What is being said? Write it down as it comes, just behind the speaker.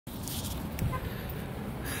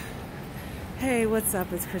Hey, what's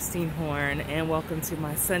up? It's Christine Horn, and welcome to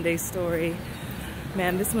my Sunday story.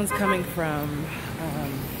 Man, this one's coming from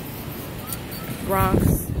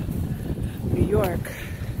Bronx, New York.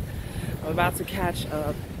 I'm about to catch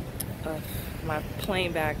my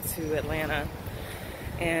plane back to Atlanta,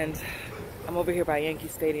 and I'm over here by Yankee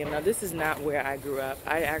Stadium. Now, this is not where I grew up.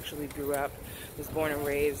 I actually was born and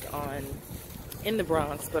raised in the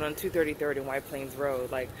Bronx, but on 233rd and White Plains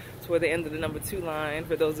Road, like toward the end of the number 2 line,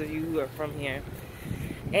 for those of you who are from here.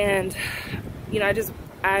 And, you know,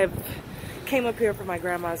 I came up here for my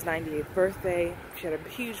grandma's 98th birthday. She had a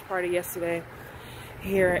huge party yesterday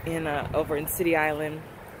here over in City Island.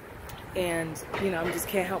 And, you know, I just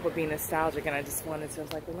can't help but be nostalgic, and I was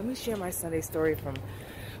like, well, let me share my Sunday story from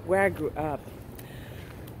where I grew up.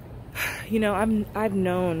 You know,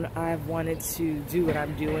 I've wanted to do what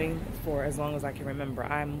I'm doing for as long as I can remember.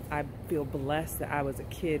 I feel blessed that I was a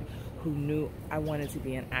kid who knew I wanted to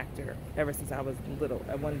be an actor ever since I was little.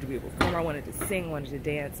 I wanted to be a performer, I wanted to sing, I wanted to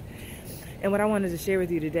dance. And what I wanted to share with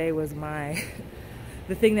you today was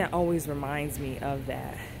the thing that always reminds me of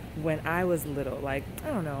that. When I was little, like, I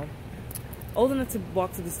don't know, old enough to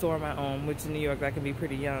walk to the store on my own, which in New York that can be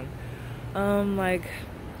pretty young. Like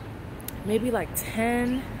maybe like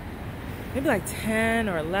 10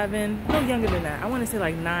 or 11, no younger than that. I want to say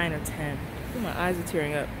like 9 or 10. My eyes are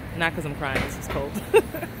tearing up, not because I'm crying, it's just cold.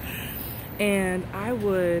 And I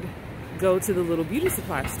would go to the little beauty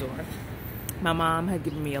supply store. My mom had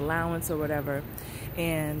given me allowance or whatever,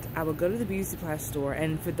 and I would go to the beauty supply store.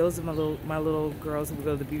 And for those of my little girls who would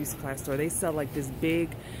go to the beauty supply store, they sell like this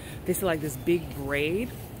big braid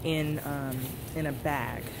in a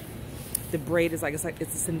bag. The braid is it's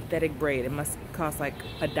a synthetic braid. It must cost like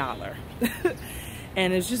 $1.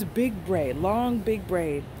 And it's just big braid, long big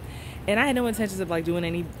braid. And I had no intentions of like doing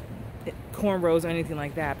any cornrows or anything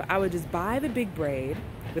like that, but I would just buy the big braid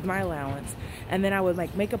with my allowance, and then I would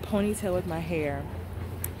like make a ponytail with my hair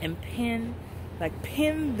and pin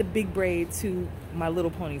the big braid to my little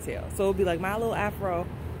ponytail. So it would be like my little afro.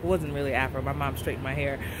 It wasn't really afro, my mom straightened my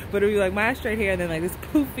hair, but it would be like my straight hair and then like this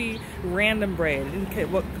poofy random braid.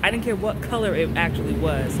 I didn't care what color it actually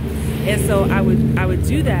was. And so I would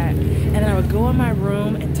do that, and then I would go in my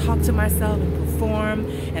room and talk to myself and perform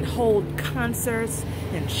and hold concerts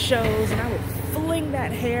and shows, and I would fling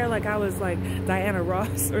that hair like I was like Diana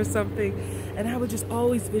Ross or something. And I would just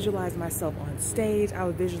always visualize myself on stage. I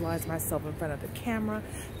would visualize myself in front of the camera,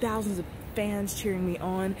 thousands of fans cheering me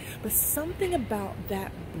on. But something about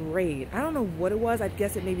that braid, I don't know what it was. I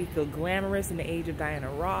guess it made me feel glamorous in the age of Diana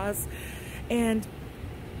Ross. And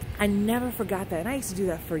I never forgot that. And I used to do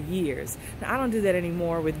that for years. Now, I don't do that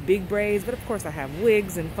anymore with big braids, but of course I have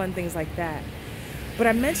wigs and fun things like that. But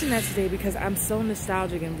I mentioned that today because I'm so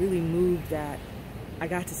nostalgic and really moved that I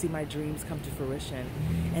got to see my dreams come to fruition.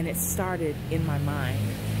 And it started in my mind.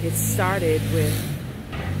 It started with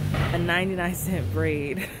a 99-cent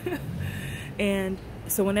braid. And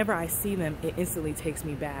so whenever I see them, it instantly takes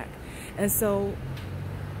me back. And so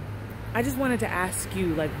I just wanted to ask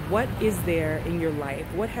you, like, what is there in your life?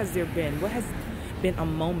 What has there been? What has been a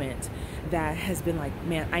moment that has been like,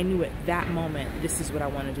 man, I knew at that moment this is what I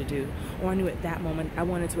wanted to do, or I knew at that moment I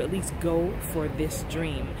wanted to at least go for this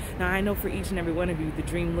dream. Now, I know for each and every one of you the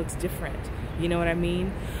dream looks different, you know what I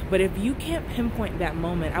mean? But if you can't pinpoint that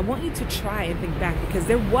moment, I want you to try and think back, because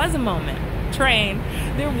there was a moment,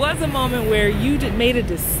 there was a moment where you made a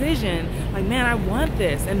decision like, man, I want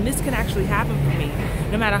this, and this can actually happen for me,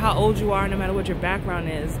 no matter how old you are, no matter what your background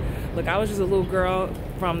is. Look, I was just a little girl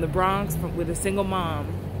from the Bronx with a single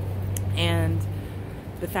mom, and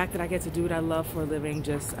the fact that I get to do what I love for a living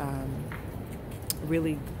just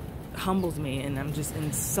really humbles me, and I'm just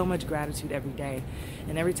in so much gratitude every day.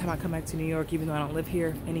 And every time I come back to New York, even though I don't live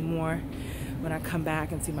here anymore, when I come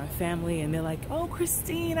back and see my family and they're like, oh,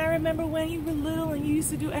 Christine, I remember when you were little and you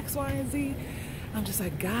used to do X, Y, and Z. I'm just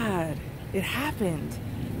like, God, it happened.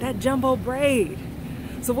 That jumbo braid.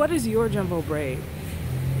 So what is your jumbo braid?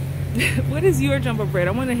 What is your jumbo braid?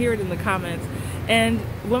 I want to hear it in the comments. And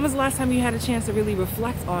when was the last time you had a chance to really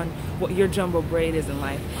reflect on what your jumbo braid is in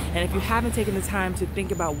life? And if you haven't taken the time to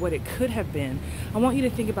think about what it could have been, I want you to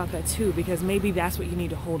think about that too, because maybe that's what you need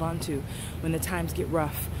to hold on to when the times get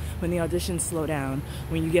rough, when the auditions slow down,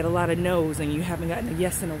 when you get a lot of no's and you haven't gotten a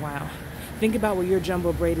yes in a while. Think about what your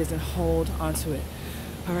jumbo braid is and hold onto it.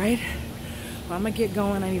 All right? Well, I'm gonna get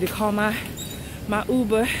going. I need to call my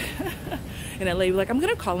Uber. And that lady was like, I'm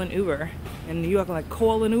gonna call an Uber. In New York, I'm like,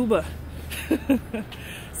 call an Uber.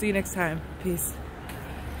 See you next time. Peace.